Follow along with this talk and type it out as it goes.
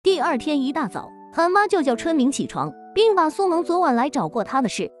二天一大早，韩妈就叫春明起床，并把苏萌昨晚来找过他的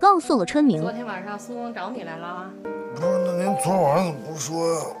事告诉了春明。昨天晚上苏萌找你来了？不是，那您昨晚怎么不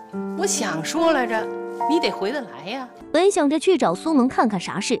说呀？我想说来着，你得回得来呀。本想着去找苏萌看看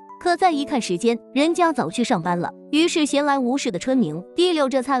啥事，可再一看时间，人家早去上班了。于是闲来无事的春明提溜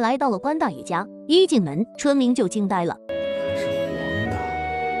着菜来到了关大爷家。一进门，春明就惊呆了。是黄的。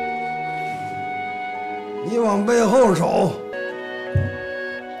你往背后瞅，后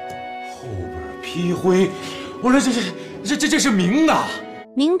边披灰。我说这是明的。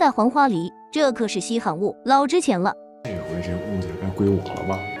明代黄花梨，这可是稀罕物，老值钱了。这回这物件该归我了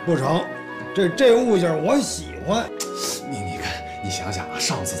吧？不成，这物件我喜欢。你看，你想想啊，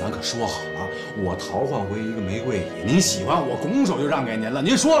上次咱可说好了，我淘换回一个玫瑰椅，您喜欢，我拱手就让给您了。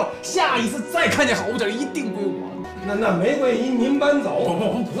您说了，下一次再看见好物件，一定归我。那玫瑰椅您搬走。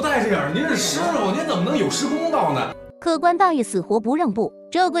不带这样，您是师傅，您怎么能有失公道呢？可关大爷死活不让步，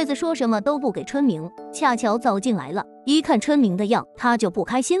这柜子说什么都不给春明。恰巧早进来了，一看春明的样，他就不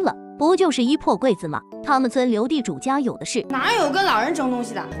开心了。不就是一破柜子吗？他们村刘地主家有的是，哪有跟老人争东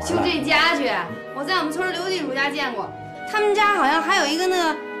西的？就这家具，我在我们村刘地主家见过，他们家好像还有一个那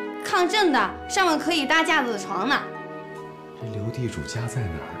个抗震的，上面可以搭架子的床呢。这刘地主家在哪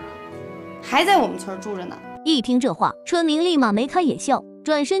儿啊？还在我们村住着呢。一听这话，春明立马眉开眼笑，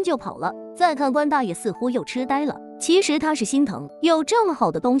转身就跑了。再看关大爷似乎又痴呆了，其实他是心疼，有这么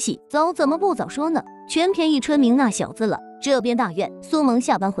好的东西，怎么不早说呢？全便宜春明那小子了。这边大院，苏萌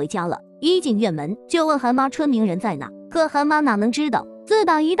下班回家了，一进院门就问韩妈春明人在哪。可韩妈哪能知道，自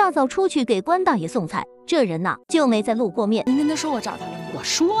打一大早出去给关大爷送菜，这人呐就没再露过面。您跟他说我找他了吗？我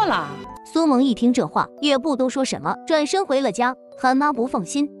说了。苏萌一听这话，也不多说什么，转身回了家。韩妈不放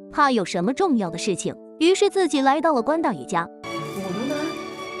心，怕有什么重要的事情，于是自己来到了关大爷家。虎子呢？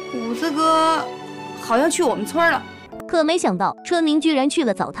虎子哥好像去我们村了。可没想到春明居然去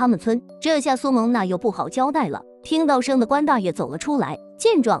了早他们村，这下苏萌那又不好交代了。听到声的关大爷走了出来，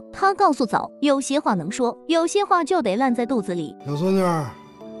见状他告诉早，有些话能说，有些话就得烂在肚子里。小孙女，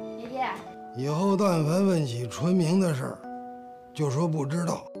爷爷，以后但凡问起春明的事儿，就说不知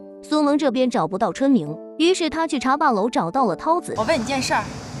道。苏萌这边找不到春明，于是他去茶坝楼找到了涛子。我问你件事儿，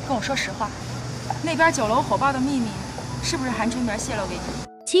跟我说实话，那边酒楼火爆的秘密是不是韩春明泄露给你？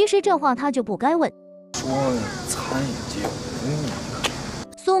其实这话他就不该问。说餐饮界有秘密。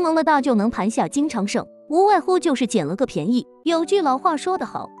苏萌的大舅能盘下经常胜，无外乎就是捡了个便宜。有句老话说得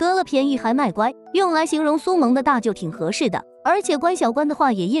好，得了便宜还卖乖，用来形容苏萌的大舅挺合适的。而且关小关的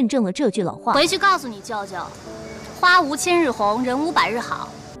话也验证了这句老话。回去告诉你舅舅，花无千日红，人无百日好。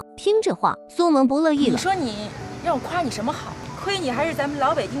听这话，苏萌不乐意了。你说你让我夸你什么好？亏你还是咱们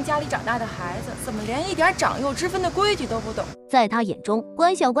老北京家里长大的孩子，怎么连一点长幼之分的规矩都不懂？在他眼中，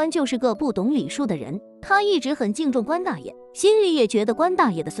关小关就是个不懂礼数的人。他一直很敬重关大爷，心里也觉得关大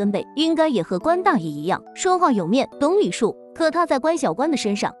爷的孙辈应该也和关大爷一样，说话有面，懂礼数。可他在关小关的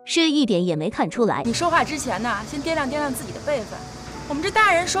身上是一点也没看出来。你说话之前呢，先掂量掂量自己的辈分。我们这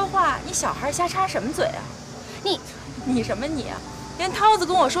大人说话，你小孩瞎插什么嘴啊？你什么你啊？连涛子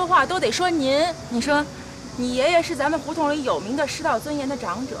跟我说话都得说您。你说，你爷爷是咱们胡同里有名的师道尊严的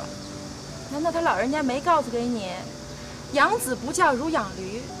长者，难道他老人家没告诉给你，养子不教如养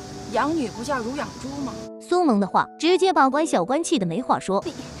驴，养女不教如养猪吗？苏萌的话直接把关小关气得没话说。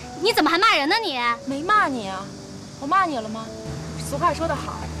你怎么还骂人呢你？没骂你啊，我骂你了吗？俗话说得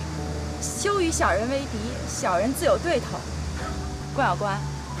好，休与小人为敌，小人自有对头。关小关，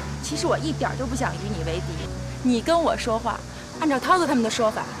其实我一点都不想与你为敌。你跟我说话，按照涛子他们的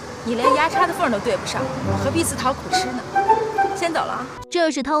说法，你连牙插的缝都对不上，我何必自讨苦吃呢？先走了啊。这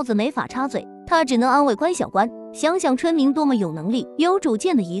是涛子没法插嘴，他只能安慰关小关。想想春明多么有能力、有主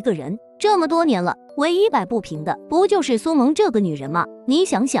见的一个人，这么多年了，唯一摆不平的不就是苏萌这个女人吗？你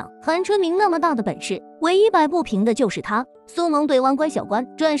想想，韩春明那么大的本事，唯一摆不平的就是他。苏萌怼完关小关，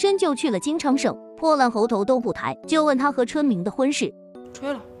转身就去了金昌盛，破烂猴头都不抬，就问他和春明的婚事。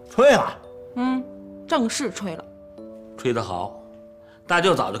吹了，正式吹了。吹得好。大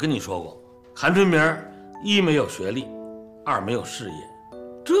舅早就跟你说过，韩春明一没有学历，二没有事业，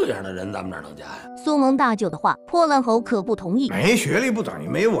这样的人咱们哪能嫁呀？苏萌大舅的话，破烂猴可不同意。没学历不等于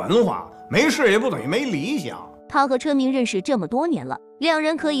没文化，没事业不等于没理想。他和春明认识这么多年了，两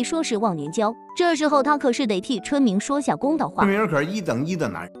人可以说是忘年交。这时候他可是得替春明说下公道话。春明可是1等1的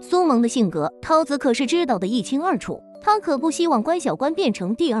男人。苏萌的性格，涛子可是知道的一清二楚。他可不希望关小关变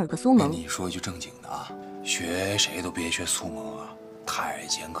成第二个苏萌。跟你说一句正经的啊，学谁都别学苏萌啊，太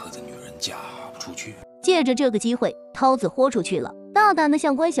尖刻的女人嫁不出去。借着这个机会，涛子豁出去了，大胆的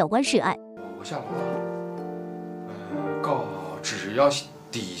向关小关示爱。我下楼告只要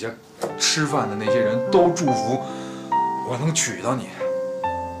底下吃饭的那些人都祝福我能娶到你。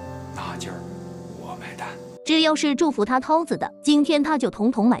只要是祝福他涛子的，今天他就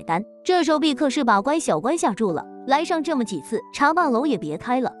统统买单。这手臂可是把乖小关吓住了，来上这么几次，茶罢楼也别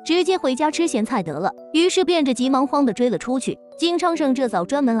开了，直接回家吃咸菜得了。于是便着急忙慌地追了出去。金昌盛这早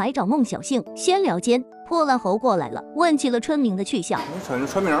专门来找孟小杏先聊间，破烂猴过来了，问起了春明的去向。你瞅那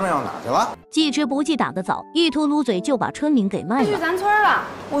春明要哪去了？记吃不记打个早，一秃噜嘴就把春明给卖了。去咱村了，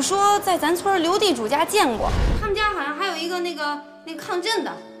我说在咱村刘地主家见过，他们家好像还有一个那个抗震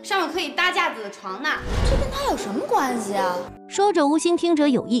的，上面可以搭架子的床呢。这跟他有什么关系啊？说者无心，听者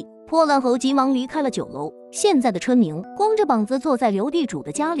有意。破烂猴急忙离开了酒楼。现在的春明光着膀子坐在刘地主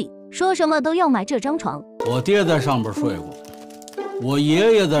的家里，说什么都要买这张床。我爹在上边睡过，我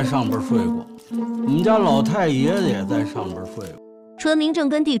爷爷在上边睡过，我们家老太爷也在上边睡过。春明正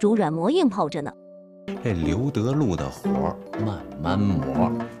跟地主软磨硬泡着呢。这刘德禄的活慢慢磨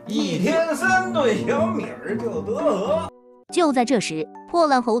，1天3顿小米儿就得了。就在这时，破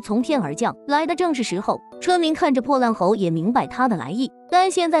烂猴从天而降，来的正是时候。春明看着破烂猴，也明白他的来意，但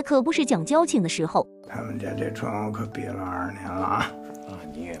现在可不是讲交情的时候。他们家这床我可憋了2年了啊！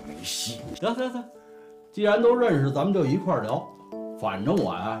你也没戏。得，既然都认识，咱们就一块聊。反正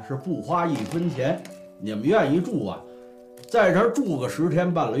我呀是不花1分钱，你们愿意住啊，在这儿住个10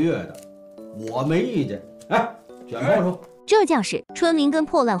天半个月的，我没意见。哎，选包出。这架势，春明跟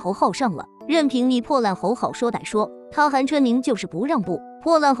破烂猴耗上了。任凭你破烂猴好说歹说，他韩春明就是不让步。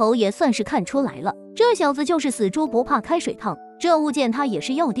破烂猴也算是看出来了，这小子就是死猪不怕开水烫，这物件他也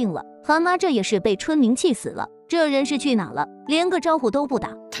是要定了。韩妈这也是被春明气死了，这人是去哪了？连个招呼都不打。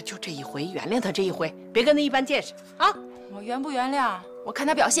他就这一回，原谅他这一回，别跟他一般见识啊！我原不原谅，我看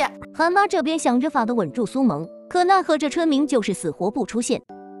他表现。韩妈这边想着法的稳住苏萌，可奈何这春明就是死活不出现。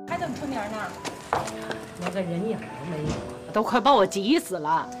还等春明呢？连个人影都没有，都快把我急死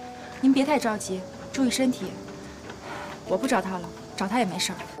了。您别太着急，注意身体。我不找他了，找他也没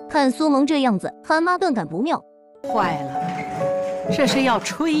事儿。看苏萌这样子，韩妈顿感不妙。坏了，这是要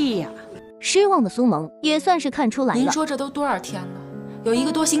吹呀！失望的苏萌也算是看出来了。您说这都多少天了？有1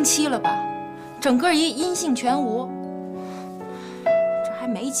个多星期了吧？整个一音信全无。这还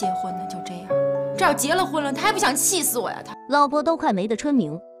没结婚呢，就这样。这要结了婚了，他还不想气死我呀？他老婆都快没的春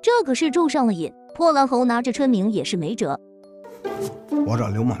明，这可是住上了瘾。破烂猴拿着春明也是没辙。我找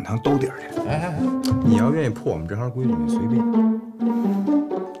刘满堂兜底去。哎，你要愿意破我们这行规矩，你随便。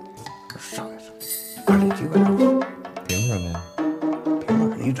上来，把这几个人，凭什么呀？凭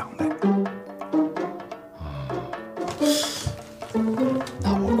我是你长辈。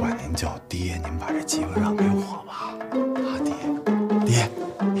那我管您叫爹，您把这机会让给我吧。啊，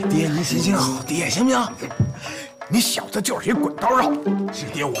爹，您行行好，爹行不行？你小子就是一滚刀肉。是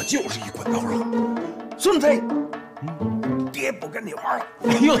爹，我就是一滚刀肉。孙子，爹不跟你玩了。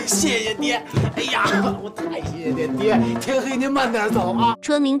哎呦，谢谢爹！哎呀，我太谢谢爹！天黑您慢点走啊！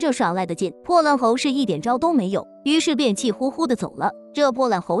春明这耍赖的劲，破烂猴是一点招都没有，于是便气呼呼的走了。这破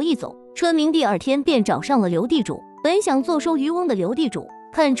烂猴一走，春明第2天便找上了刘地主。本想坐收渔翁的刘地主，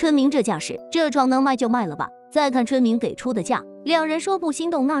看春明这架势，这床能卖就卖了吧。再看春明给出的价，两人说不心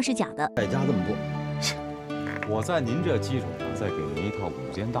动那是假的。再加这么多，我在您这基础上再给您一套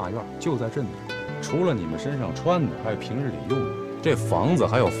5间大院，就在镇里。除了你们身上穿的，还有平日里用的，这房子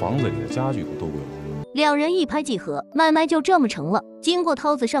还有房子里的家具都归我。两人一拍即合，买卖就这么成了。经过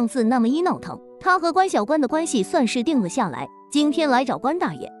涛子上次那么一闹腾，他和关小关的关系算是定了下来。今天来找关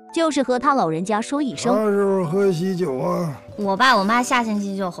大爷，就是和他老人家说一声。啥时候喝喜酒啊？我爸我妈下星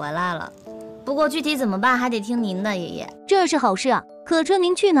期就回来了，不过具体怎么办还得听您的，爷爷。这是好事啊，可春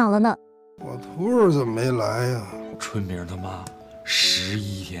明去哪了呢？我徒儿怎么没来呀？春明他妈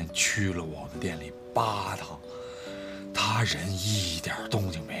11天去了我们店里8趟，他人一点动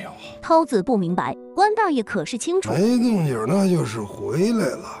静没有。涛子不明白，关大爷可是清楚。没动静，那就是回来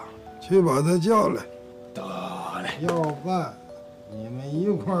了。去把他叫来。得嘞，要办，你们一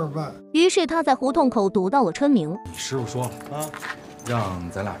块儿办。于是他在胡同口堵到了春明。你师傅说了啊，让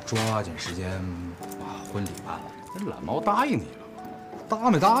咱俩抓紧时间把婚礼办了。那懒毛答应你了吗？答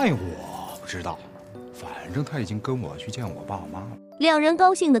没答应我不知道，反正他已经跟我去见我爸我妈了。两人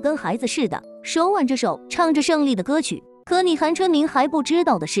高兴的跟孩子似的，手挽着手唱着胜利的歌曲。可你韩春明还不知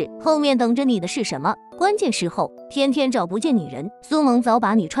道的是，后面等着你的是什么？关键时候天天找不见女人，苏萌早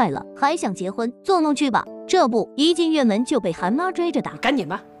把你踹了，还想结婚，做弄去吧。这不一进院门就被韩妈追着打。赶紧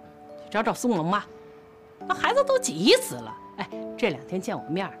吧，去找苏萌妈，那孩子都急死了。哎，这2天见我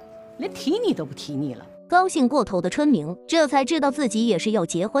面，连提你都不提你了。高兴过头的春明这才知道自己也是要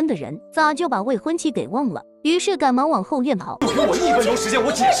结婚的人，咋就把未婚妻给忘了？于是赶忙往后院跑。给我1分钟时间，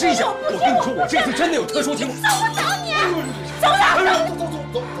我解释一下。我跟你说，我这次真的有特殊情况。走，我找你，走哪？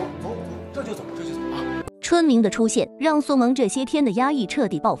走，这就走啊！村民的出现让苏萌这些天的压抑彻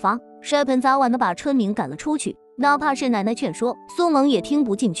底爆发，摔盆砸碗的把村民赶了出去。哪怕是奶奶劝说，苏萌也听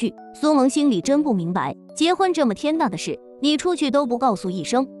不进去。苏萌心里真不明白，结婚这么天大的事，你出去都不告诉一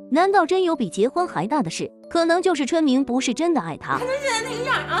声，难道真有比结婚还大的事？可能就是村民不是真的爱他。看他现在那个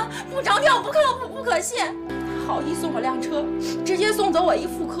样啊，不着调，不靠谱，不可信。好意送我辆车，直接送走我一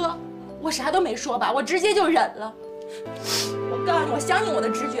妇科，我啥都没说吧，我直接就忍了。我告诉你，我相信我的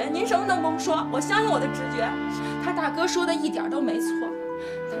直觉，您什么都甭说，我相信我的直觉。他大哥说的一点都没错，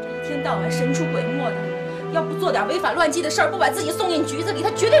他这一天到晚神出鬼没的，要不做点违法乱纪的事儿，不把自己送进局子里，他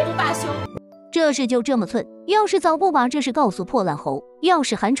绝对不罢休。这事就这么寸，要是早不把这事告诉破烂猴，要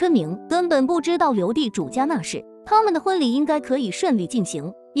是韩春明根本不知道刘地主家那事，他们的婚礼应该可以顺利进行。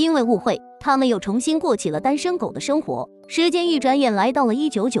因为误会，他们又重新过起了单身狗的生活。时间一转眼来到了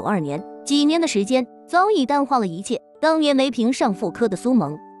1992年，几年的时间早已淡化了一切。当年没评上妇科的苏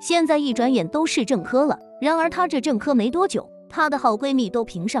萌，现在一转眼都是正科了。然而她这正科没多久，她的好闺蜜都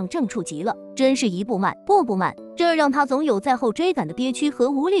评上正处级了，真是一步慢步步慢，这让她总有在后追赶的憋屈和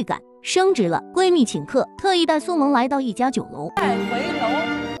无力感。升职了，闺蜜请客，特意带苏萌来到一家酒楼。再回楼，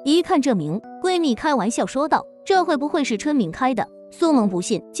一看这名，闺蜜开玩笑说道：“这会不会是春敏开的？”苏萌不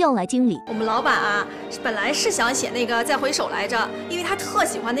信，叫来经理。我们老板啊，本来是想写那个再回首来着，因为他特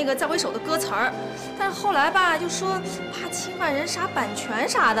喜欢那个再回首的歌词儿，但是后来吧，就说怕侵犯人啥版权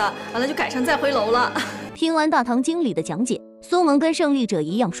啥的，完了就改成再回楼了。听完大堂经理的讲解，苏萌跟胜利者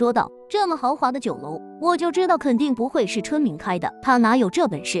一样说道：“这么豪华的酒楼，我就知道肯定不会是春明开的，他哪有这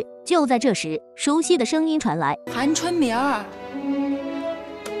本事？”就在这时，熟悉的声音传来：“韩春明，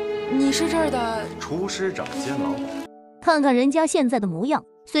你是这儿的厨师长兼老板。”看看人家现在的模样，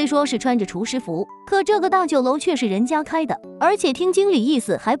虽说是穿着厨师服，可这个大酒楼却是人家开的，而且听经理意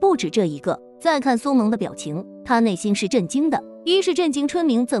思还不止这一个。再看苏萌的表情，他内心是震惊的，一是震惊春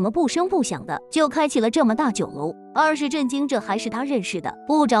明怎么不声不响的就开启了这么大酒楼，二是震惊这还是他认识的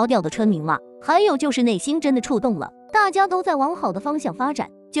不着调的春明吗？还有就是内心真的触动了，大家都在往好的方向发展，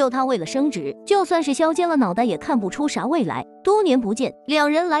就他为了升职，就算是削尖了脑袋也看不出啥未来。多年不见，两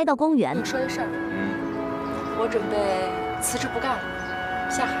人来到公园。你说的事儿，我准备辞职不干了，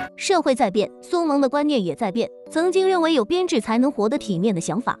下海。社会在变，苏萌的观念也在变。曾经认为有编制才能活得体面的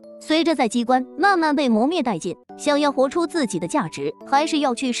想法，随着在机关慢慢被磨灭殆尽。想要活出自己的价值，还是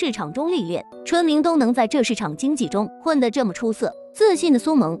要去市场中历练。春明都能在这市场经济中混得这么出色，自信的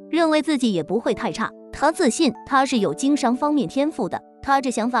苏萌认为自己也不会太差。他自信，他是有经商方面天赋的。他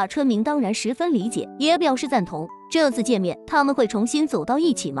这想法，春明当然十分理解，也表示赞同。这次见面，他们会重新走到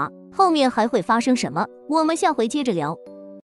一起吗？后面还会发生什么？我们下回接着聊。